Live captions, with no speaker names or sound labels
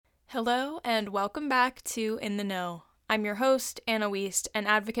Hello and welcome back to In the Know. I'm your host, Anna Wiest, an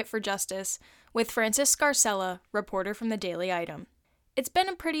advocate for justice, with Francis Scarcella, reporter from the Daily Item. It's been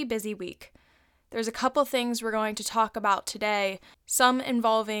a pretty busy week. There's a couple things we're going to talk about today, some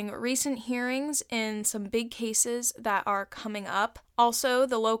involving recent hearings in some big cases that are coming up, also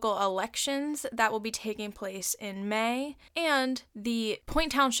the local elections that will be taking place in May, and the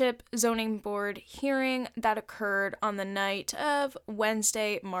Point Township Zoning Board hearing that occurred on the night of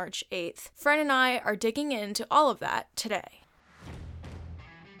Wednesday, March 8th. Fred and I are digging into all of that today.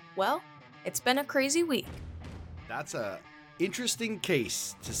 Well, it's been a crazy week. That's a interesting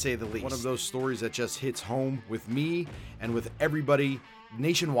case, to say the least. One of those stories that just hits home with me and with everybody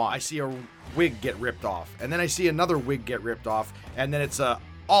nationwide. I see a wig get ripped off, and then I see another wig get ripped off, and then it's a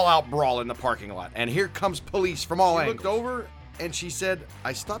all-out brawl in the parking lot. And here comes police from all angles. She looked over, and she said,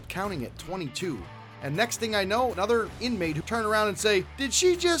 "I stopped counting at 22. And next thing I know, another inmate who turned around and say, "Did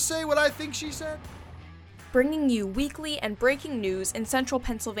she just say what I think she said?" Bringing you weekly and breaking news in central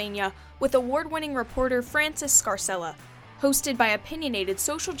Pennsylvania with award-winning reporter Francis Scarcella, hosted by opinionated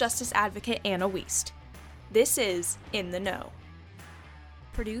social justice advocate Anna Wiest. This is In the Know.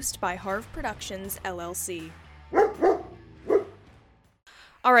 Produced by Harv Productions, LLC.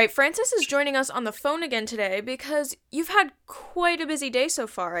 All right, Francis is joining us on the phone again today because you've had quite a busy day so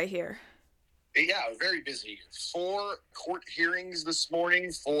far, I hear. Yeah, very busy. 4 court hearings this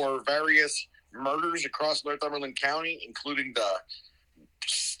morning for various murders across Northumberland County, including the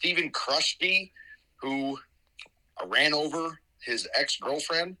Stephen Kruskie, who ran over his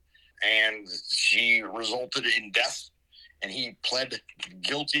ex-girlfriend, and she resulted in death. And he pled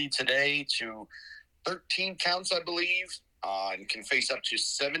guilty today to 13 counts, I believe, and can face up to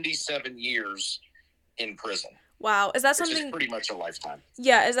 77 years in prison. Wow, is that something? Which is pretty much a lifetime.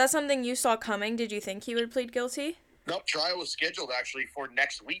 Yeah, is that something you saw coming? Did you think he would plead guilty? Nope, trial was scheduled actually for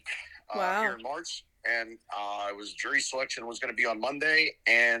next week here in March, and it was jury selection was going to be on Monday,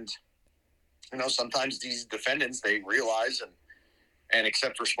 and sometimes these defendants, they realize and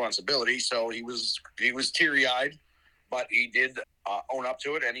accept responsibility. So he was teary-eyed, but he did own up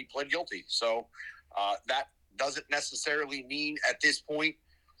to it, and he pled guilty. So that doesn't necessarily mean at this point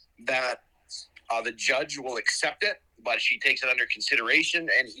that the judge will accept it, but she takes it under consideration,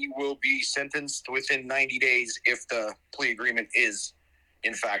 and he will be sentenced within 90 days if the plea agreement is,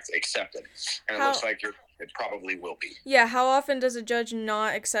 in fact, accepted. And it looks like it probably will be. Yeah, how often does a judge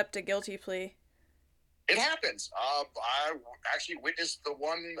not accept a guilty plea? It happens. I actually witnessed the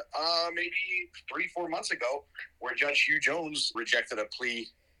one maybe 3-4 months ago where Judge Hugh Jones rejected a plea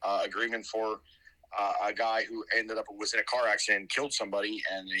agreement for a guy who was in a car accident and killed somebody,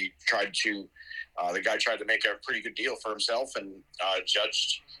 and the guy tried to make a pretty good deal for himself, and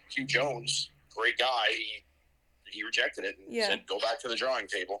Judge Hugh Jones, great guy, he rejected it and said, go back to the drawing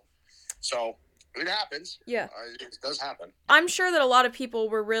table. So it happens. Yeah. It does happen. I'm sure that a lot of people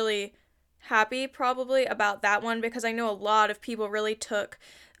were really happy probably about that one, because I know a lot of people really took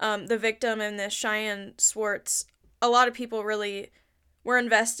the victim in this, Cheyenne Swartz. A lot of people really were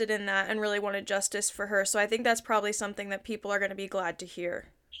invested in that and really wanted justice for her. So I think that's probably something that people are going to be glad to hear.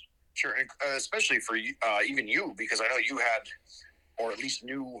 Sure, especially for you, even you, because I know you had, or at least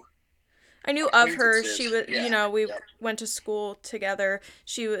knew. I knew of her. She was, we went to school together.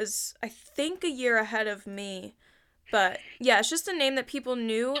 She was, I think, a year ahead of me. But yeah, it's just a name that people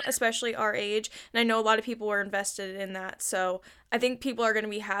knew, especially our age. And I know a lot of people were invested in that. So I think people are going to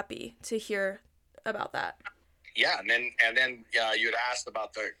be happy to hear about that. Yeah. And then you had asked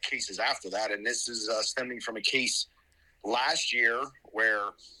about the cases after that. And this is stemming from a case last year where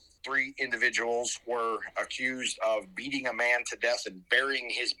 3 individuals were accused of beating a man to death and burying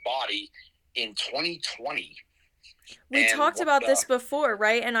his body in 2020. We talked about this before,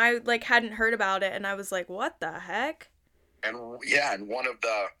 right? And I hadn't heard about it, and I was like, what the heck? And one of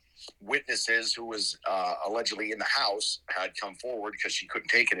the witnesses who was allegedly in the house had come forward because she couldn't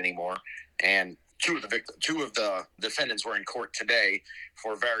take it anymore. And two of the defendants were in court today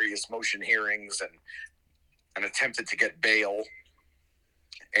for various motion hearings and attempted to get bail.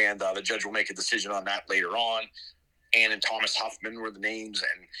 And the judge will make a decision on that later on. Ann and Thomas Huffman were the names.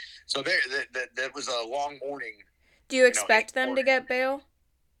 And so there was a long morning. Do you expect them to get bail?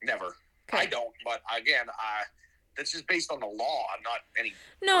 Never. Okay. I don't. But again, that's just based on the law. I'm not any.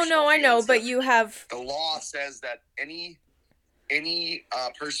 No, I know. But you have. The law says that any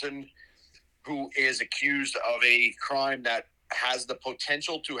person who is accused of a crime that has the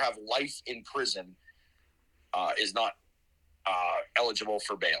potential to have life in prison is not eligible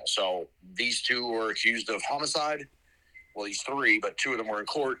for bail. So these 2 were accused of homicide. Well, these 3, but 2 of them were in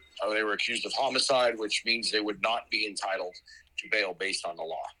court. They were accused of homicide, which means they would not be entitled to bail based on the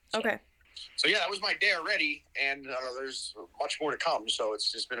law. Okay. So yeah, that was my day already, and there's much more to come. So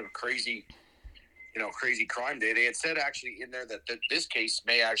it's just been a crazy crime day. They had said actually in there that this case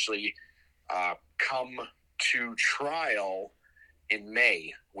may actually come to trial in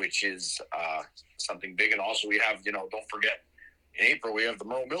May, which is something big. And also we have, don't forget, in April we have the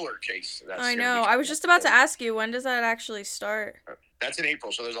Merle Miller case. I know. I was just about to ask you, when does that actually start? That's in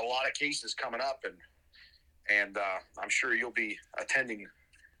April. So there's a lot of cases coming up, and I'm sure you'll be attending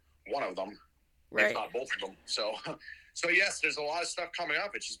one of them, if not both of them. So yes, there's a lot of stuff coming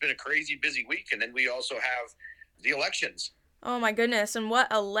up. It's just been a crazy busy week. And then we also have the elections. Oh my goodness. And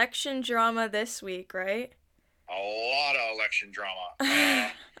what election drama this week, right? A lot of election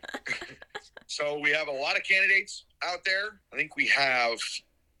drama. So we have a lot of candidates out there. I think we have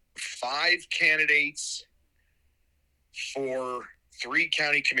 5 candidates for 3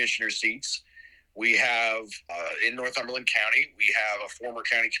 county commissioner seats. We have, in Northumberland County, we have a former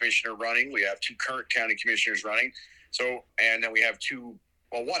county commissioner running. We have 2 current county commissioners running. So, and then we have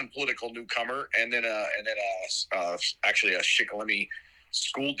 1 political newcomer, and then actually a Shikellamy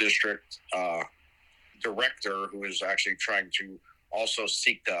school district director who is actually trying to also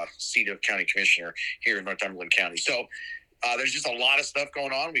seek the seat of county commissioner here in Northumberland County. So there's just a lot of stuff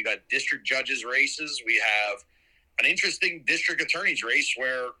going on. We got district judges races. We have an interesting district attorney's race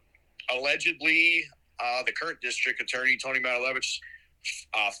where allegedly the current district attorney, Tony Matalevich,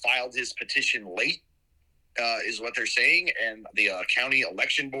 filed his petition late, is what they're saying. And the county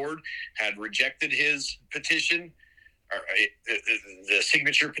election board had rejected his petition, or the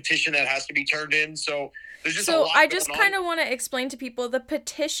signature petition that has to be turned in. So there's just a lot I just kind of want to explain to people, the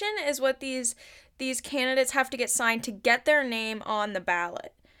petition is what these candidates have to get signed to get their name on the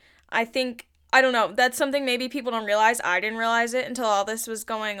ballot. I don't know, that's something maybe people don't realize. I didn't realize it until all this was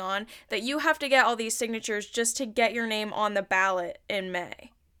going on, that you have to get all these signatures just to get your name on the ballot in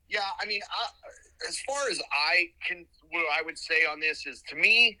May. Yeah, I mean, as far as what I would say on this is, to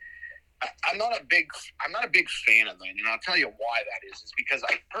me, I'm not a big fan of them, and I'll tell you why that is because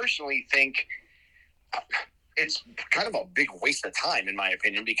I personally think it's kind of a big waste of time, in my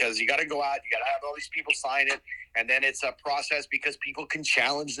opinion, because you got to go out, you got to have all these people sign it, and then it's a process because people can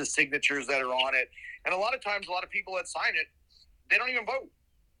challenge the signatures that are on it. And a lot of times, a lot of people that sign it, they don't even vote,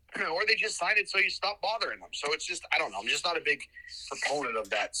 or they just sign it so you stop bothering them. So it's just, I don't know, I'm just not a big proponent of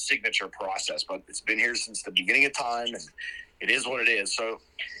that signature process, but it's been here since the beginning of time, and it is what it is. So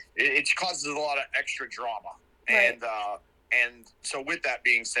it causes a lot of extra drama. Right. And so with that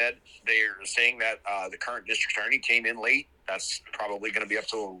being said, they're saying that the current district attorney came in late. That's probably going to be up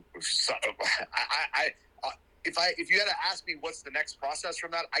to if you had to ask me what's the next process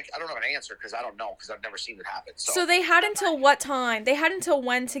from that, I don't have an answer because I don't know, because I've never seen it happen. So they had until what time? They had until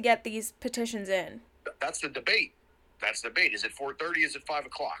when to get these petitions in? That's the debate. Is it 4:30? Is it 5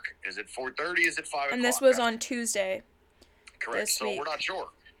 o'clock? Is it 4:30? Is it 5 o'clock? And this was on Tuesday. Correct. So we're not sure.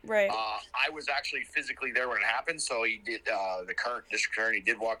 Right. I was actually physically there when it happened. So he did. The current district attorney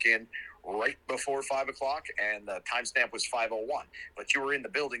did walk in right before 5 o'clock, and the timestamp was 5:01. But you were in the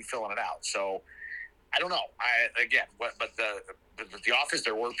building filling it out. So I don't know. But the office,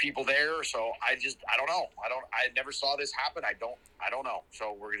 there were people there. So I don't know. I never saw this happen. I don't know.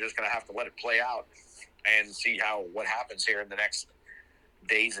 So we're just gonna have to let it play out and see what happens here in the next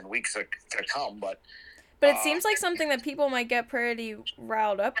days and weeks to come. But it seems like something that people might get pretty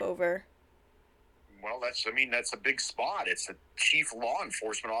riled up over. Well, that's a big spot. It's a chief law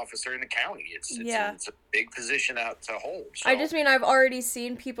enforcement officer in the county. It's a big position out to hold. So. I've already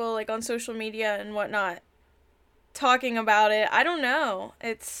seen people like on social media and whatnot talking about it. I don't know.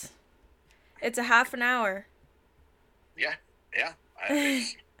 It's a half an hour. Yeah. And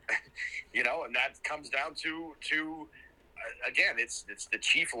that comes down to again, it's the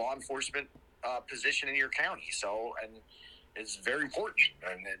chief law enforcement position in your county. So, and it's very important.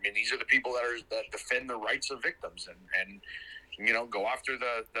 And I mean, these are the people that defend the rights of victims and go after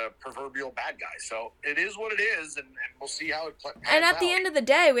the proverbial bad guy. So it is what it is, and we'll see how it plays out. And at the end of the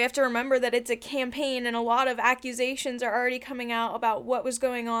day, we have to remember that it's a campaign, and a lot of accusations are already coming out about what was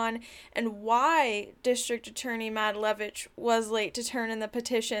going on and why District Attorney Matalevich was late to turn in the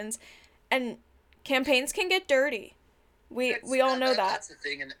petitions. And campaigns can get dirty. We all know that. That's the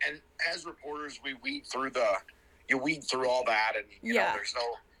thing, and as reporters, we weed through all that, and there's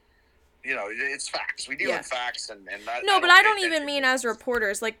no, it's facts. We deal in facts, and that. No, but I don't even mean as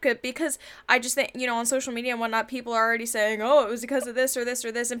reporters, because I just think, on social media and whatnot, people are already saying, oh, it was because of this or this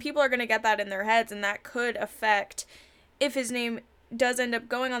or this, and people are going to get that in their heads, and that could affect if his name does end up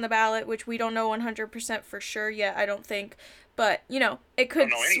going on the ballot, which we don't know 100% for sure yet, I don't think, But, it could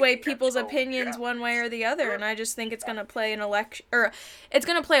sway people's so, opinions one way or the other, and I just think it's going to play it's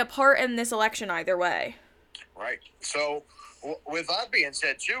going to play a part in this election either way. Right. So, with that being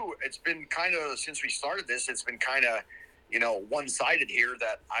said, too, it's been kind of, since we started this, it's been kind of, one-sided here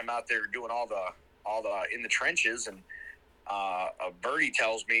that I'm out there doing all the in the trenches, and Birdie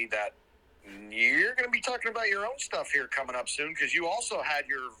tells me that you're going to be talking about your own stuff here coming up soon, because you also had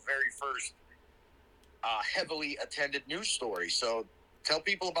your very first heavily attended news story. So tell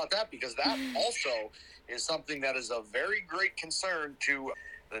people about that, because that also is something that is a very great concern to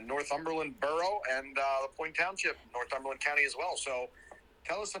the Northumberland Borough and the Point Township, Northumberland County as well. So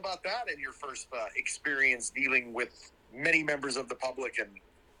tell us about that and your first experience dealing with many members of the public and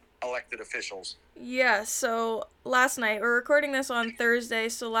elected officials. Yeah, so last night, we're recording this on Thursday,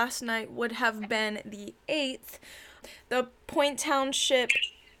 so last night would have been the 8th. The Point Township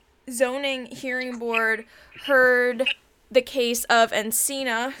Zoning Hearing Board heard the case of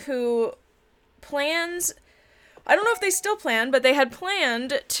Encina, who plans, I don't know if they still plan, but they had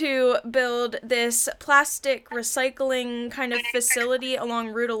planned to build this plastic recycling kind of facility along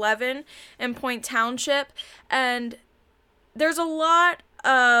Route 11 in Point Township, and there's a lot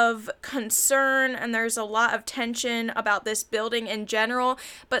of concern and there's a lot of tension about this building in general,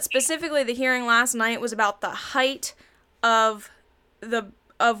 but specifically the hearing last night was about the height of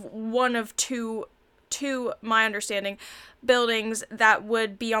one of two, my understanding, buildings that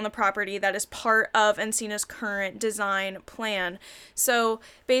would be on the property that is part of Encina's current design plan. So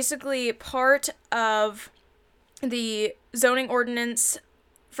basically, part of the zoning ordinance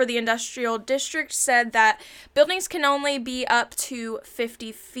for the industrial district said that buildings can only be up to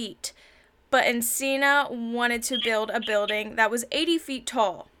 50 feet. But Encina wanted to build a building that was 80 feet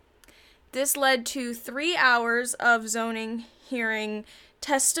tall. This led to 3 hours of zoning hearing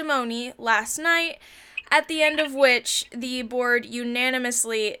testimony last night, at the end of which the board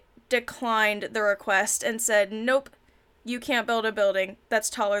unanimously declined the request and said, nope, you can't build a building that's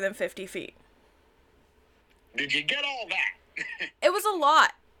taller than 50 feet. Did you get all that? It was a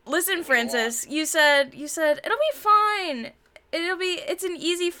lot. Listen, Francis, you said, it'll be fine. It's an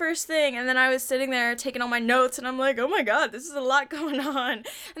easy first thing. And then I was sitting there taking all my notes and I'm like, oh my God, this is a lot going on.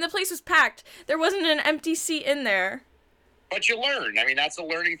 And the place was packed. There wasn't an empty seat in there. But you learn. I mean, that's a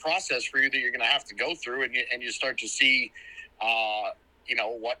learning process for you that you're going to have to go through, and you start to see,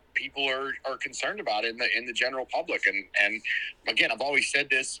 what people are concerned about in the general public. And again, I've always said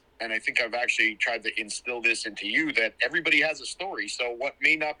this, and I think I've actually tried to instill this into you, that everybody has a story. So what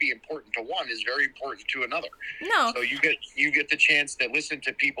may not be important to one is very important to another. No. So you get the chance to listen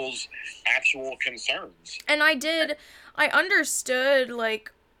to people's actual concerns. And I understood,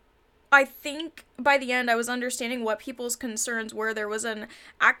 I think by the end I was understanding what people's concerns were. There was an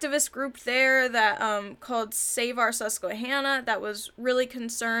activist group there that called Save Our Susquehanna that was really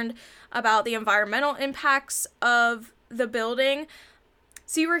concerned about the environmental impacts of the building.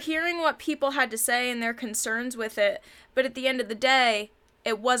 So you were hearing what people had to say and their concerns with it, but at the end of the day,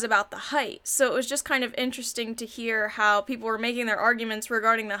 it was about the height. So it was just kind of interesting to hear how people were making their arguments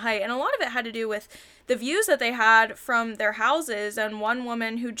regarding the height. And a lot of it had to do with the views that they had from their houses. And one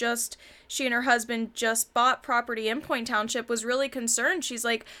woman who she and her husband just bought property in Point Township was really concerned. She's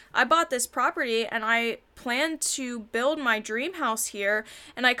like, I bought this property and I plan to build my dream house here.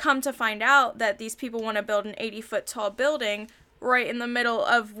 And I come to find out that these people want to build an 80-foot tall building right in the middle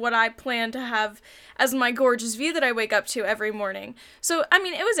of what I plan to have as my gorgeous view that I wake up to every morning. So, I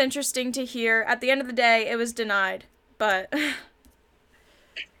mean, it was interesting to hear. At the end of the day, it was denied, but...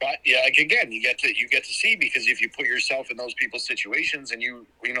 But yeah, again, you get to see, because if you put yourself in those people's situations and you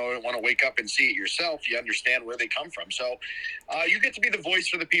want to wake up and see it yourself, you understand where they come from. So you get to be the voice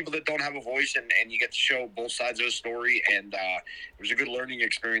for the people that don't have a voice, and you get to show both sides of the story. And it was a good learning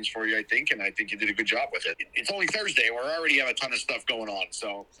experience for you, I think, and I think you did a good job with it. It's only Thursday. We already have a ton of stuff going on,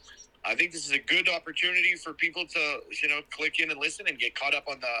 so I think this is a good opportunity for people to click in and listen and get caught up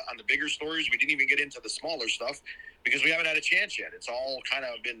on the bigger stories. We didn't even get into the smaller stuff, because we haven't had a chance yet. It's all kind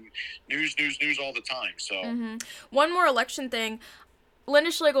of been news all the time. So One more election thing.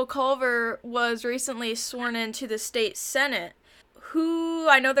 Linda Schlegel-Culver was recently sworn into the state Senate.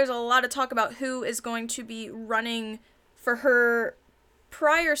 I know there's a lot of talk about who is going to be running for her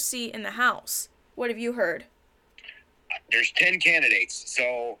prior seat in the House. What have you heard? There's 10 candidates.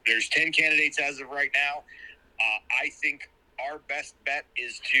 So there's 10 candidates as of right now. I think our best bet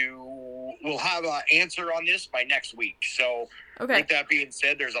is we'll have an answer on this by next week. So With that being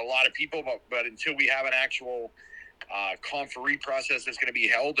said, there's a lot of people, but until we have an actual conferee process that's going to be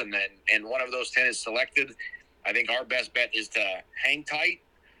held, and one of those 10 is selected, I think our best bet is to hang tight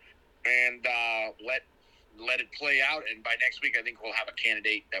and let let it play out. And by next week, I think we'll have a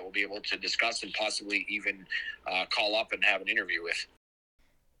candidate that we'll be able to discuss and possibly even call up and have an interview with.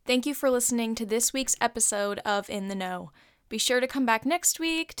 Thank you for listening to this week's episode of In the Know. Be sure to come back next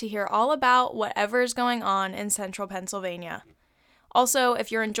week to hear all about whatever is going on in central Pennsylvania. Also,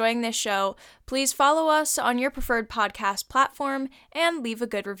 if you're enjoying this show, please follow us on your preferred podcast platform and leave a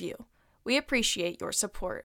good review. We appreciate your support.